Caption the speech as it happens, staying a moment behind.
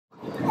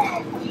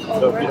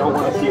So if you don't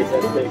want to see a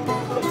dead pig,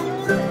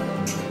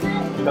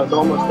 because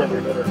almost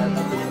every litter has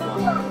a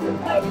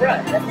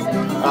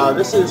one.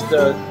 This is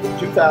the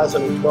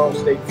 2012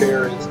 State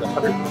Fair. Is the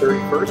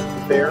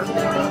 131st fair.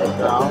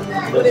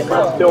 This is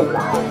film.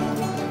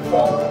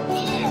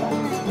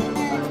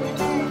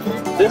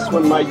 This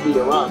one might be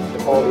a run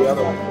if all the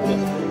other ones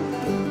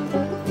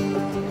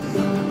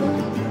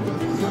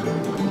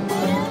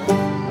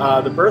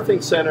are. The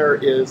Birthing Center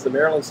is the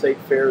Maryland State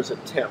Fair's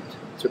attempt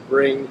to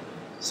bring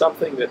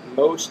something that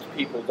most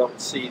people don't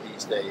see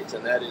these days,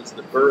 and that is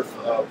the birth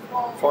of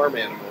farm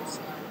animals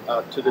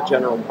to the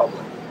general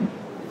public.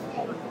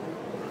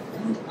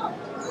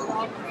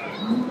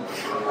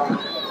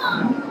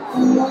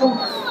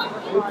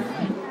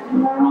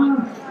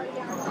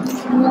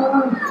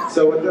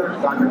 So what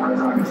Dr.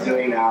 Hartsock is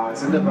doing now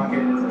is in the bucket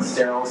is a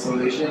sterile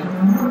solution.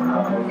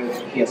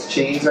 He has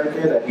chains right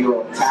there that he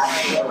will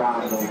attach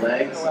around the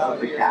legs of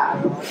the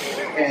calf,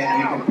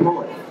 and you can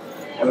pull it.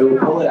 And we will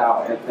pull it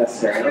out if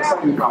necessary. It looks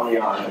like we probably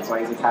are, that's why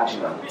he's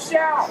attaching them.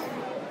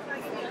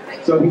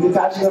 So if he's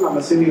attaching them, I'm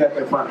assuming that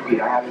they're front feet.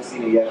 I haven't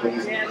seen it yet, but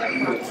he's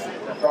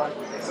front.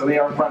 So they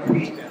are front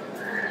feet.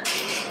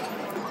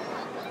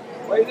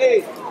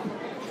 Lady,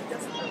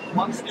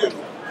 one student.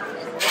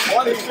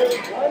 One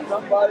student,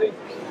 somebody.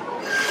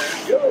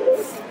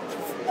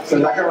 So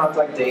Dr.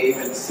 Hartsock, Dave,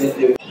 and Sid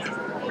do.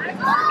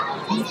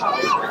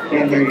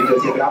 Can't hear you,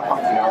 just give it up.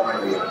 I'll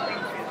remember you.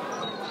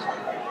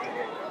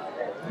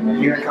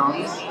 Here it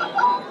comes.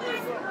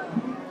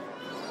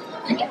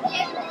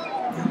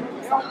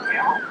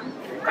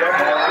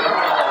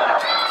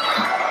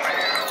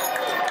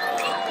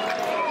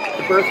 At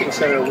the Birthing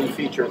Center, we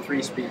feature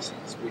 3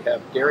 species. We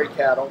have dairy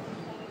cattle,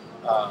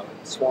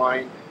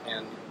 swine,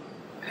 and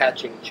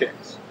hatching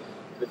chicks.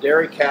 The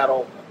dairy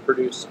cattle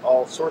produce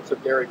all sorts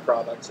of dairy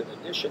products in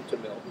addition to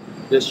milk.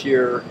 This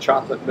year,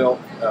 chocolate milk,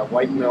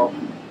 white milk,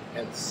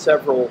 and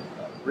several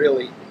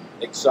really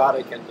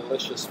exotic and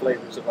delicious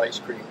flavors of ice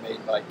cream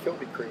made by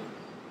Kilby Cream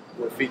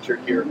were featured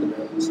here at the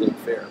Maryland State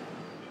Fair.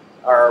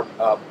 Our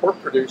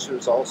pork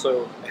producers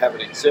also have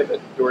an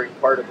exhibit during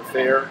part of the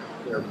fair.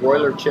 They're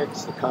broiler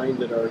chicks, the kind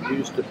that are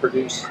used to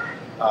produce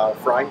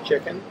frying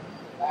chicken.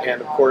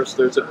 And of course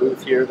there's a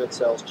booth here that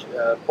sells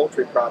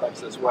poultry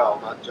products as well,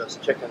 not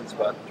just chickens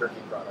but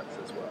turkey products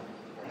as well.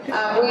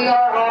 We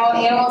are all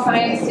animal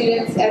science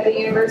students at the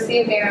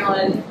University of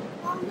Maryland.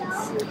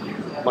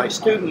 My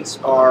students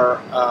are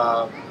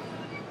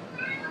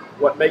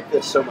what make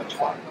this so much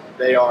fun.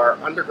 They are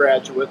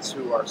undergraduates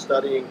who are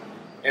studying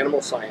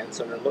animal science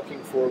and are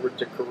looking forward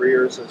to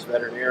careers as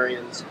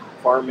veterinarians,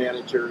 farm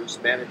managers,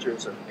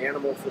 managers of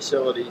animal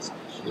facilities.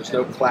 There's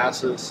no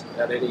classes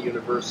at any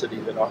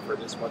university that offer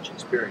this much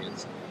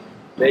experience.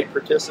 They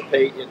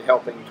participate in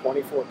helping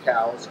 24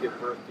 cows give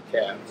birth to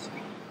calves.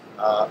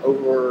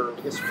 Over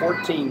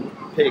 14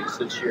 pigs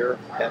this year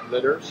had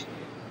litters,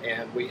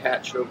 and we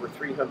hatched over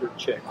 300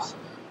 chicks.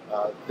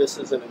 This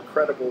is an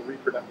incredible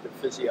reproductive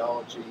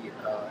physiology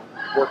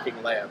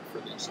working lab for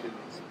these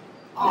students.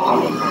 An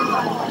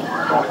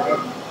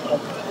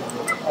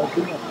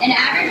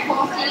average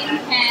Holstein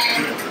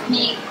can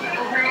make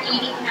over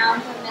 80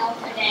 pounds of milk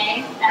a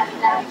day. That's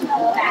enough to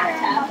fill a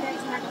bathtub.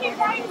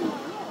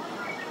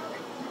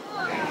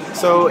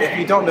 So if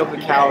you don't milk the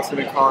cow, it's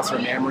going to cause her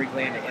mammary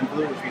gland to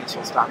involute, which means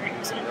she'll stop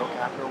producing milk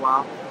after a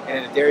while. And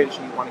in a dairy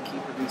industry, you want to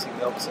keep producing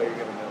milk, so you're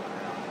going to milk her.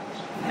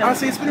 And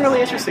honestly, it's been really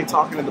interesting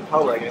talking to the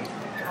public and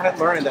kind of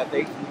learning that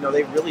they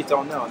really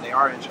don't know, and they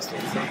are interested.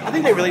 So I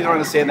think they really don't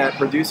understand that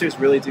producers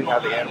really do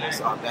have the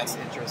animals' best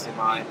interest in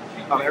mind.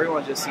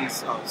 Everyone just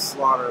sees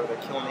slaughter, they're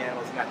killing the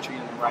animals and not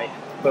treating them right.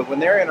 But when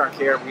they're in our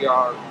care, we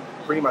are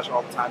pretty much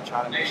all the time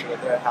trying to make sure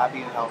that they're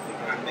happy and healthy,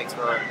 because it makes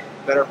for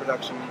better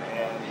production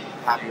and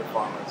happier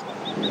farmers.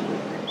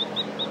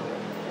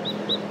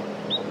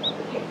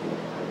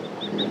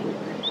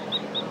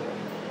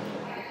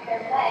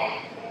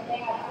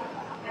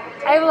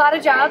 I have a lot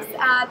of jobs.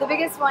 The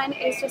biggest one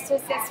is just to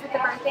assist with the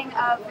birthing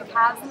of the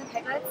calves and the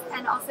piglets,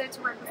 and also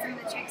to work with some of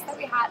the chicks that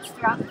we hatch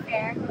throughout the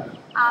fair.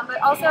 But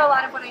also a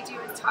lot of what I do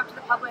is talk to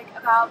the public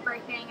about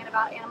birthing and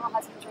about animal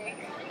husbandry,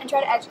 and try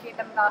to educate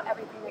them about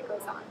everything that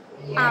goes on.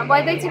 Well,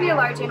 I'd like to be a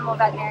large animal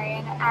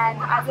veterinarian, and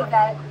as a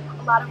vet,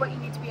 a lot of what you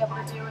need to be able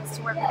to do is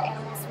to work with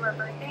animals who are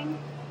birthing.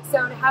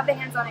 So to have the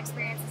hands-on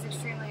experience is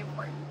extremely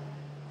important.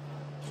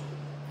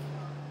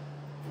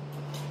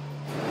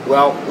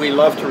 Well, we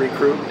love to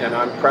recruit, and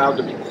I'm proud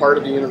to be part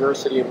of the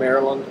University of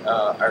Maryland.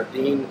 Our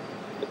dean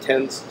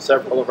attends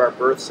several of our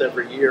births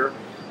every year,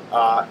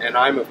 and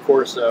I'm, of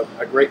course, a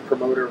great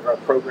promoter of our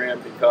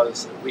program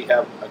because we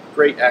have a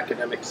great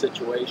academic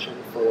situation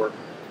for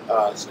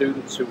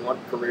students who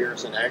want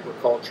careers in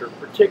agriculture,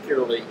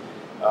 particularly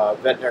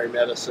veterinary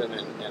medicine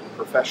and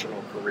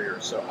professional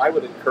careers. So I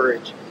would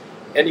encourage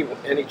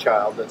any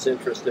child that's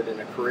interested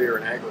in a career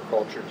in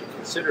agriculture to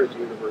consider the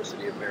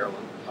University of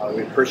Maryland.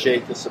 We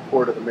appreciate the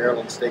support of the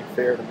Maryland State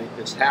Fair to make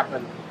this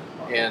happen,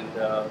 and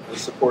the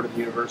support of the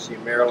University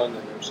of Maryland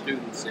and their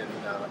students in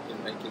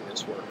making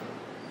this work.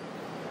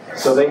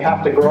 So they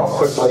have to grow up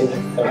quickly,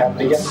 they have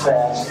to get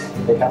fast,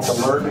 they have to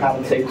learn how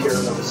to take care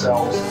of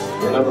themselves.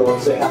 In other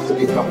words, they have to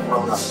become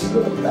grown-ups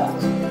really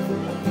fast.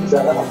 Is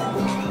that enough?